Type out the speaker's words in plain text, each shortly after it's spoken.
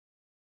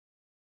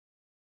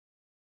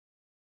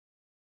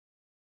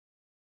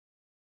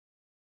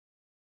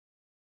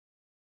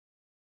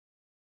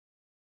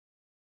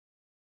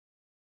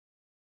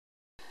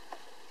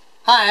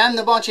Hi, I'm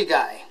the Bocce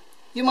guy.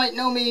 You might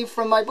know me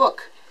from my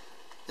book,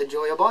 The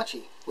Joy of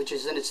Bocce, which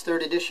is in its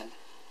 3rd edition,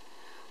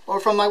 or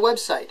from my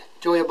website,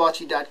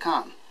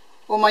 joyofbocce.com,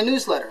 or my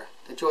newsletter,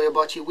 The Joy of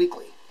Bocce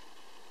Weekly.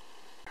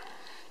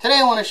 Today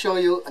I want to show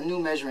you a new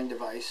measuring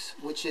device,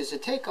 which is a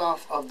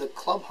takeoff of the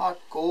ClubHawk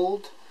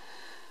Gold.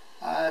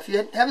 If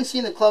you haven't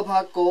seen the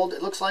ClubHawk Gold,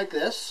 it looks like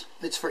this.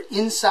 It's for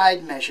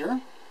inside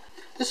measure.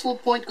 This little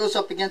point goes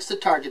up against the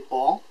target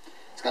ball.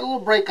 It's got a little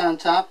brake on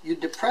top. You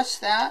depress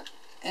that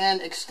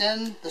and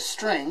extend the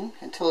string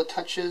until it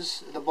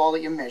touches the ball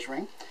that you're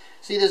measuring.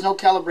 See, there's no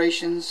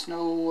calibrations,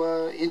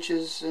 no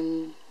inches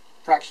and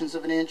fractions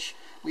of an inch.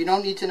 We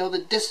don't need to know the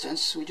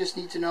distance. We just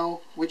need to know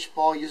which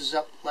ball uses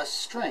up less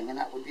string, and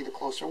that would be the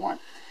closer one.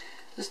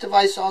 This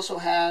device also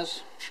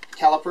has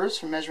calipers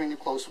for measuring the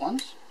close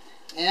ones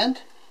and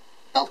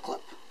belt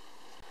clip.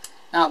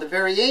 Now the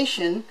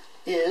variation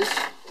is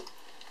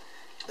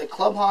the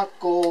ClubHawk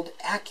Gold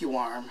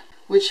Accu-Arm,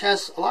 which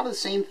has a lot of the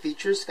same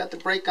features. It's got the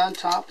brake on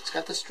top, it's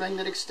got the string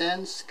that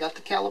extends, it's got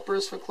the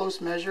calipers for close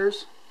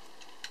measures,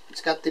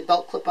 it's got the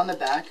belt clip on the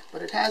back,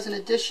 but it has in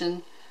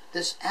addition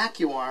this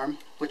Accu-Arm,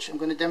 which I'm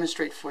going to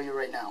demonstrate for you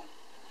right now.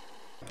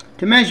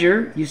 To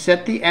measure, you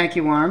set the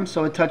Accu-Arm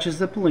so it touches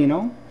the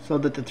polino, so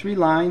that the 3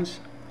 lines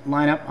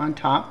line up on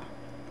top.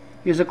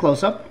 Here's a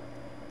close-up.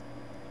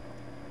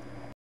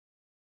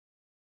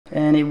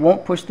 And it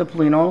won't push the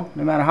polino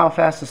no matter how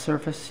fast the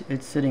surface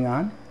it's sitting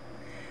on.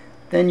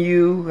 Then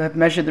you have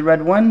measured the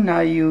red one.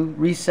 Now you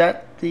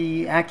reset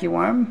the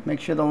Accu-Arm, make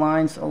sure the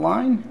lines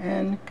align,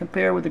 and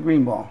compare with the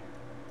green ball.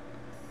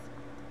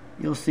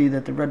 You'll see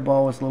that the red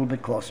ball was a little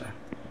bit closer.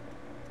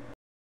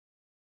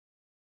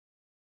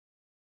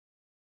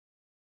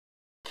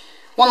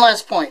 One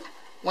last point.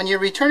 When you're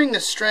returning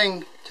the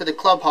string to the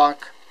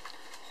ClubHawk,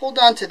 hold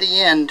on to the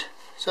end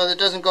so that it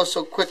doesn't go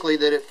so quickly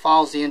that it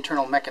fouls the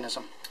internal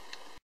mechanism.